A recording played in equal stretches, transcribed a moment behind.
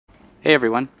Hey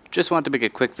everyone, just wanted to make a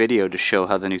quick video to show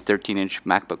how the new 13-inch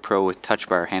MacBook Pro with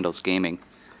Touchbar handles gaming.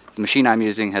 The machine I'm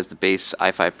using has the base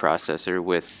i5 processor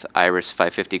with Iris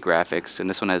 550 graphics, and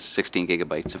this one has 16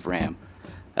 gigabytes of RAM.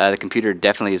 The computer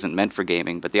definitely isn't meant for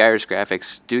gaming, but the Iris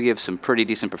graphics do give some pretty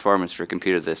decent performance for a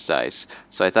computer this size,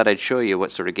 so I thought I'd show you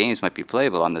what sort of games might be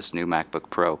playable on this new MacBook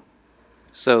Pro.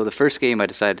 So the first game I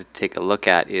decided to take a look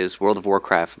at is World of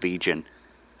Warcraft Legion.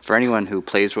 For anyone who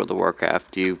plays World of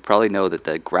Warcraft, you probably know that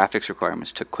the graphics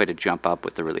requirements took quite a jump up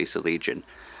with the release of Legion.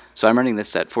 So I'm running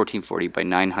this at 1440 by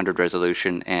 900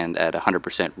 resolution and at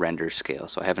 100% render scale,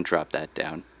 so I haven't dropped that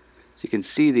down. So you can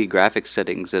see the graphics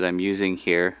settings that I'm using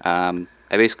here. I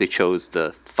basically chose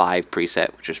the 5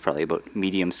 preset, which is probably about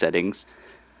medium settings.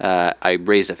 I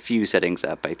raised a few settings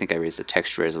up. I think I raised the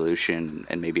texture resolution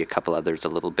and maybe a couple others a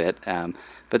little bit.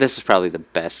 But this is probably the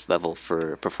best level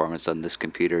for performance on this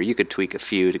computer. You could tweak a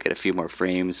few to get a few more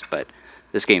frames, but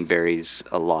this game varies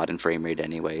a lot in frame rate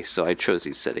anyway, so I chose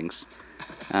these settings.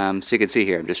 So you can see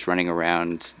here I'm just running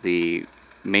around the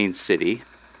main city.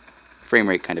 Frame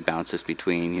rate kind of bounces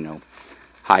between,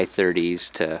 high 30s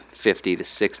to 50 to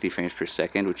 60 frames per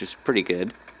second, which is pretty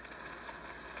good.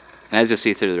 And as you'll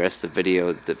see through the rest of the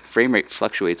video, the frame rate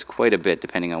fluctuates quite a bit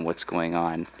depending on what's going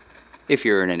on. If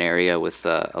you're in an area with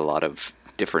a lot of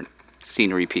different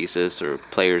scenery pieces or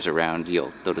players around,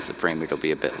 you'll notice the frame rate will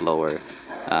be a bit lower.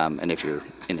 And if you're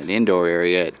in an indoor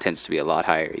area, it tends to be a lot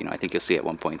higher. I think you'll see at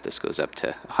one point this goes up to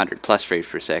 100 plus frames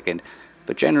per second.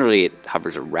 But generally it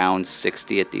hovers around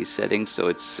 60 at these settings, so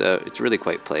it's really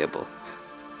quite playable.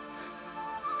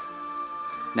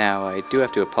 Now, I do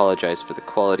have to apologize for the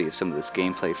quality of some of this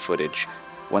gameplay footage.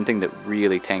 One thing that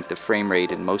really tanked the frame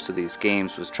rate in most of these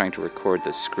games was trying to record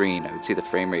the screen. I would see the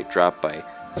frame rate drop by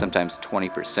sometimes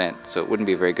 20%, so it wouldn't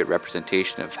be a very good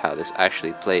representation of how this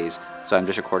actually plays. So I'm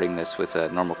just recording this with a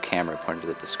normal camera pointed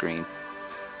at the screen.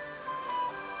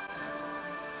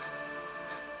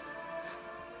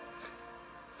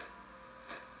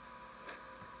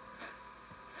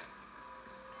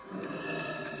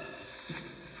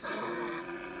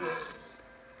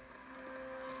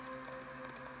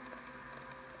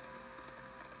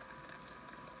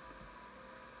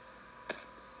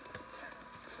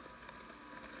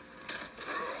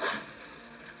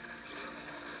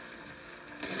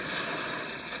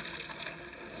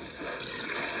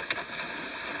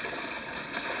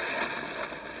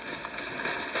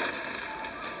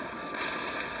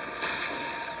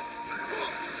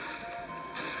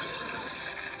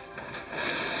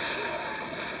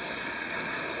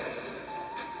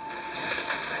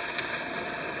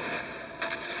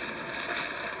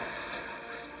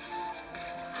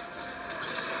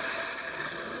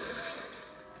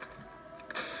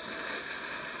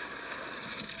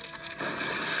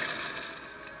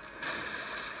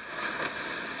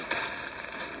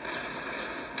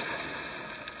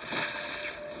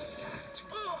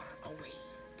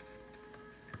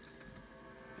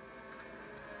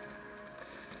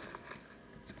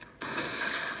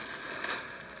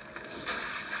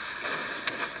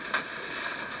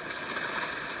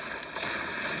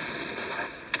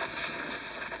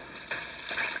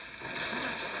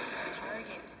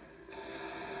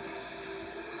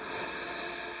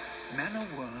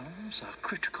 Nanoworms are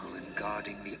critical in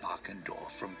guarding the Arkan door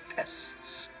from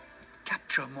pests.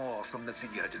 Capture more from the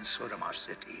vineyard in Suramar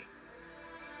City.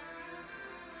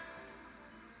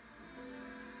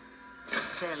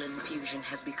 Felon fusion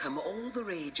has become all the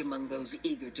rage among those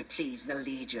eager to please the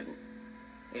Legion.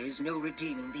 There is no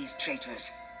redeeming these traitors.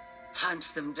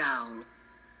 Hunt them down.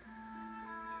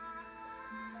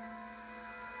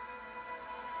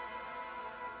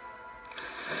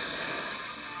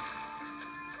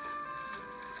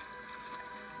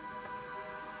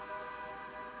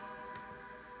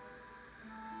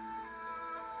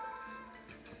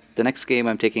 The next game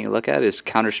I'm taking a look at is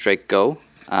Counter-Strike Go.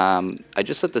 I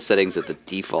just set the settings at the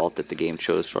default that the game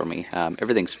chose for me.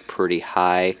 Everything's pretty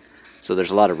high, so there's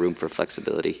a lot of room for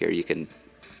flexibility here. You can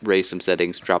raise some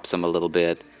settings, drop some a little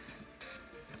bit.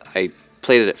 I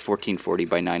played it at 1440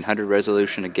 by 900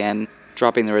 resolution again.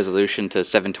 Dropping the resolution to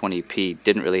 720p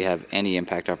didn't really have any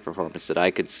impact on performance that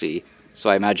I could see, so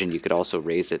I imagine you could also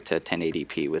raise it to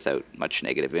 1080p without much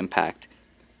negative impact.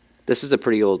 This is a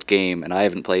pretty old game, and I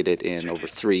haven't played it in over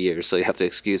 3 years, so you have to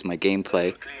excuse my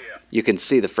gameplay. You can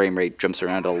see the frame rate jumps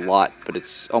around a lot, but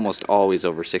it's almost always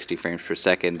over 60 frames per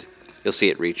second. You'll see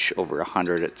it reach over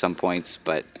 100 at some points,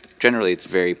 but generally it's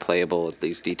very playable at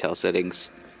these detail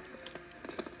settings.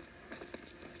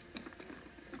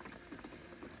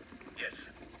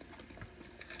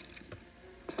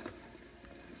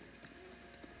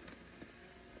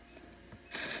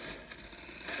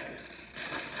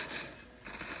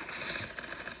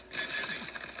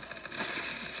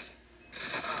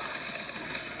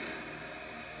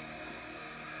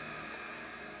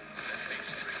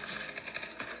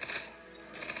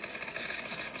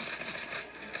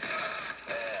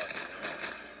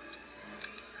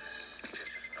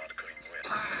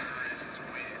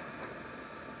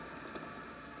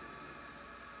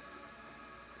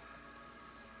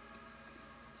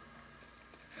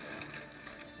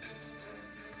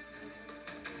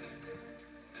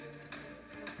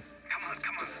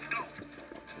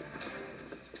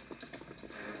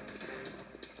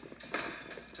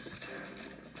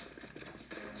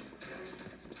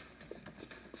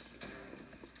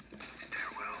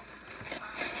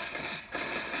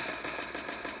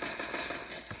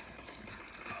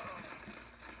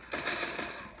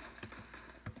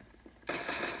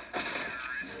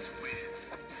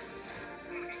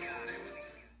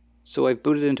 So I've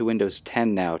booted into Windows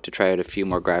 10 now to try out a few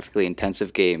more graphically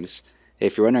intensive games.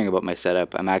 If you're wondering about my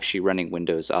setup, I'm actually running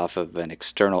Windows off of an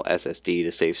external SSD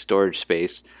to save storage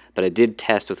space, but I did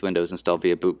test with Windows installed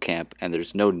via Boot Camp, and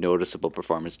there's no noticeable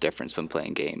performance difference when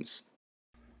playing games.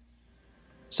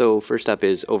 So first up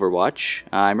is Overwatch.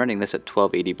 I'm running this at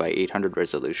 1280 by 800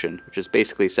 resolution, which is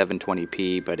basically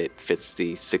 720p, but it fits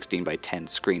the 16 by 10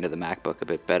 screen of the MacBook a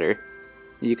bit better.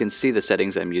 You can see the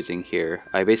settings I'm using here.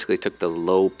 I basically took the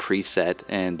low preset,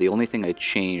 and the only thing I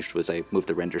changed was I moved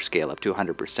the render scale up to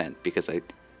 100% because I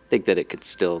think that it could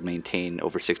still maintain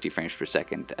over 60 frames per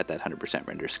second at that 100%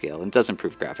 render scale, and does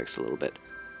improve graphics a little bit.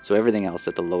 So everything else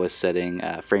at the lowest setting,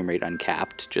 frame rate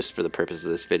uncapped, just for the purpose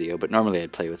of this video, but normally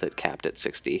I'd play with it capped at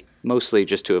 60, mostly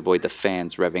just to avoid the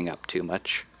fans revving up too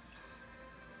much.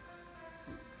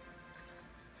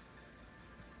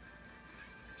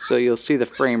 So you'll see the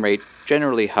frame rate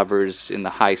generally hovers in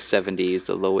the high 70s,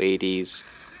 the low 80s,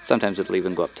 sometimes it'll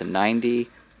even go up to 90.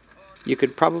 You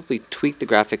could probably tweak the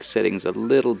graphics settings a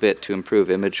little bit to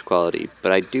improve image quality,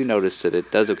 but I do notice that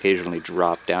it does occasionally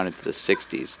drop down into the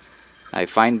 60s. I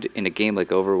find in a game like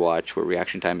Overwatch, where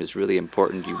reaction time is really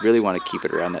important, you really want to keep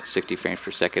it around that 60 frames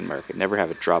per second mark and never have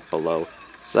it drop below.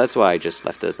 So that's why I just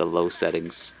left it at the low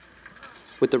settings.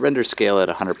 With the render scale at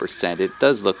 100%, it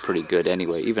does look pretty good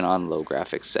anyway, even on low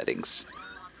graphics settings.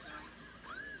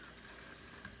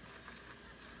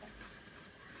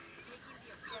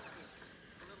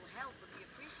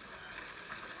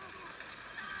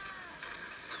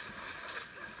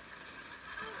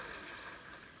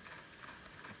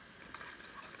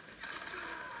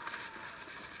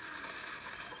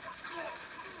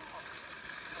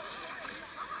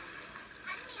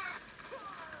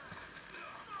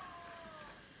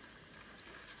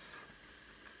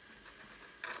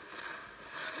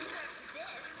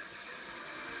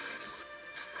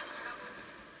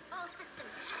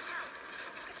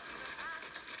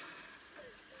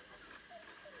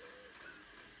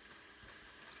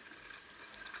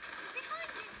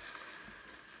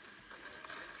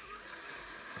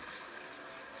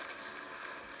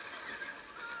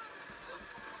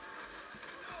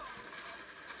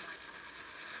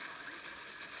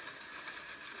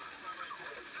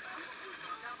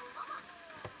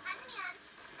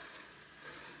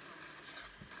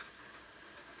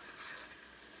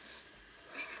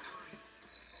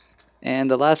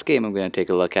 And the last game I'm going to take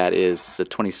a look at is the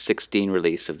 2016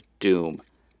 release of Doom.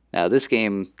 Now this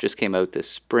game just came out this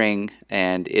spring,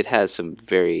 and it has some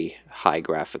very high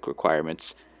graphic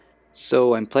requirements.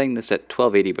 So I'm playing this at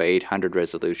 1280 by 800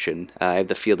 resolution. I have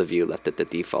the field of view left at the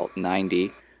default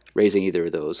 90. Raising either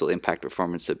of those will impact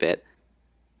performance a bit.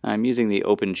 I'm using the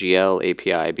OpenGL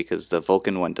API because the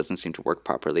Vulkan one doesn't seem to work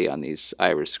properly on these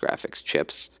Iris graphics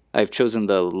chips. I've chosen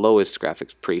the lowest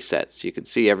graphics presets. You can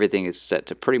see everything is set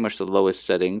to pretty much the lowest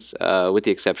settings, with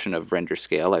the exception of render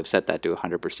scale. I've set that to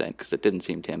 100% because it didn't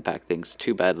seem to impact things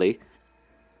too badly.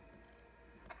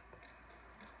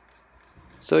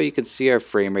 So you can see our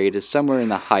frame rate is somewhere in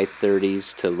the high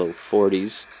 30s to low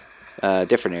 40s.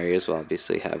 Different areas will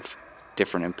obviously have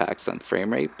different impacts on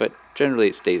frame rate, but generally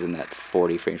it stays in that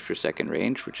 40 frames per second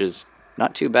range, which is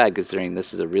not too bad considering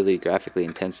this is a really graphically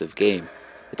intensive game.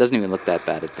 It doesn't even look that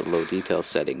bad at the low detail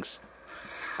settings.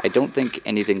 I don't think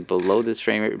anything below this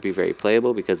frame rate would be very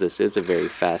playable because this is a very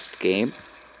fast game,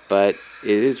 but it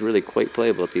is really quite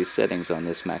playable at these settings on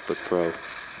this MacBook Pro.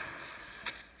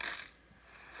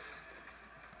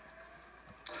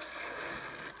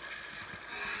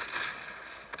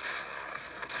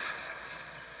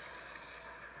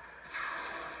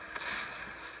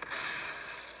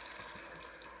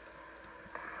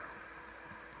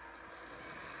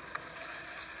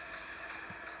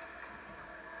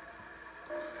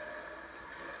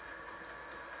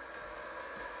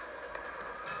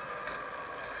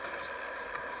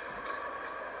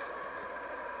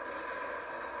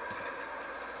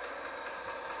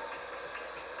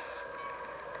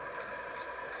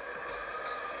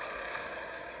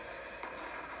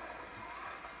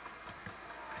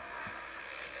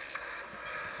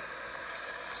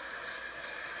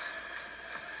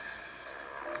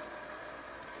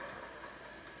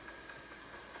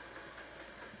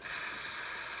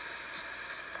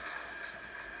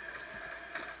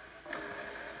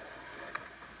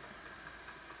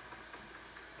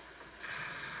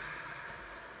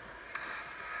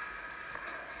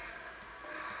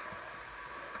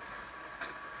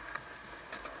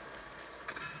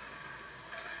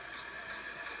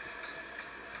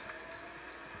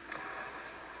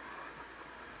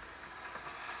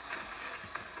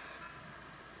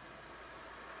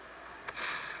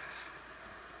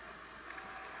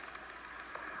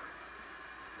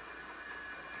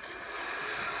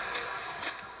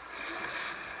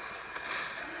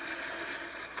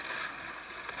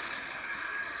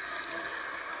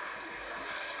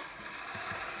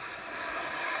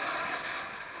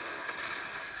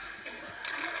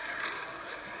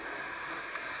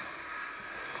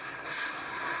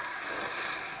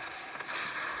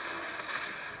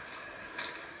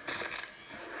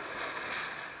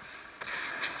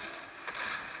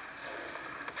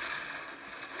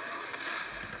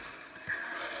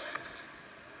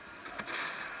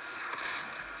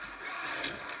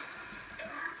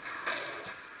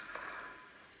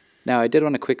 Now I did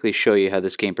want to quickly show you how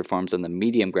this game performs on the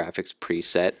medium graphics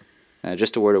preset.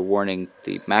 Just a word of warning,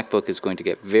 the MacBook is going to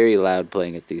get very loud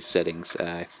playing at these settings.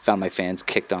 I found my fans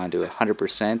kicked on to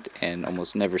 100% and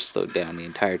almost never slowed down the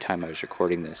entire time I was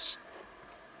recording this.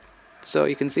 So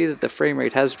you can see that the frame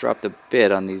rate has dropped a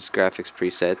bit on these graphics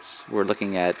presets. We're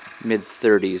looking at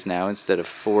mid-30s now instead of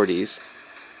 40s.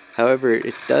 However,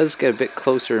 it does get a bit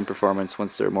closer in performance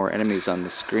once there are more enemies on the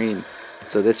screen.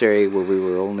 So this area where we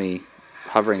were only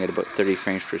hovering at about 30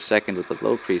 frames per second with the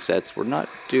low presets, we're not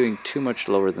doing too much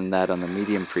lower than that on the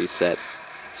medium preset.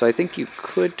 So I think you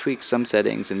could tweak some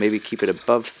settings and maybe keep it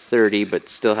above 30 but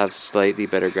still have slightly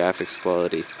better graphics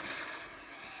quality.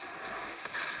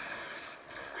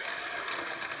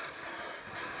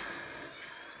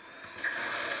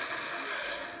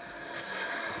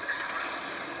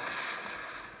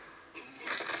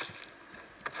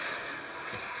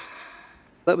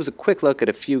 That was a quick look at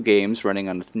a few games running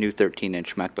on the new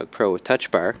 13-inch MacBook Pro with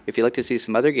Touchbar. If you'd like to see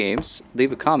some other games,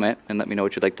 leave a comment and let me know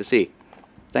what you'd like to see.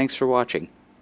 Thanks for watching.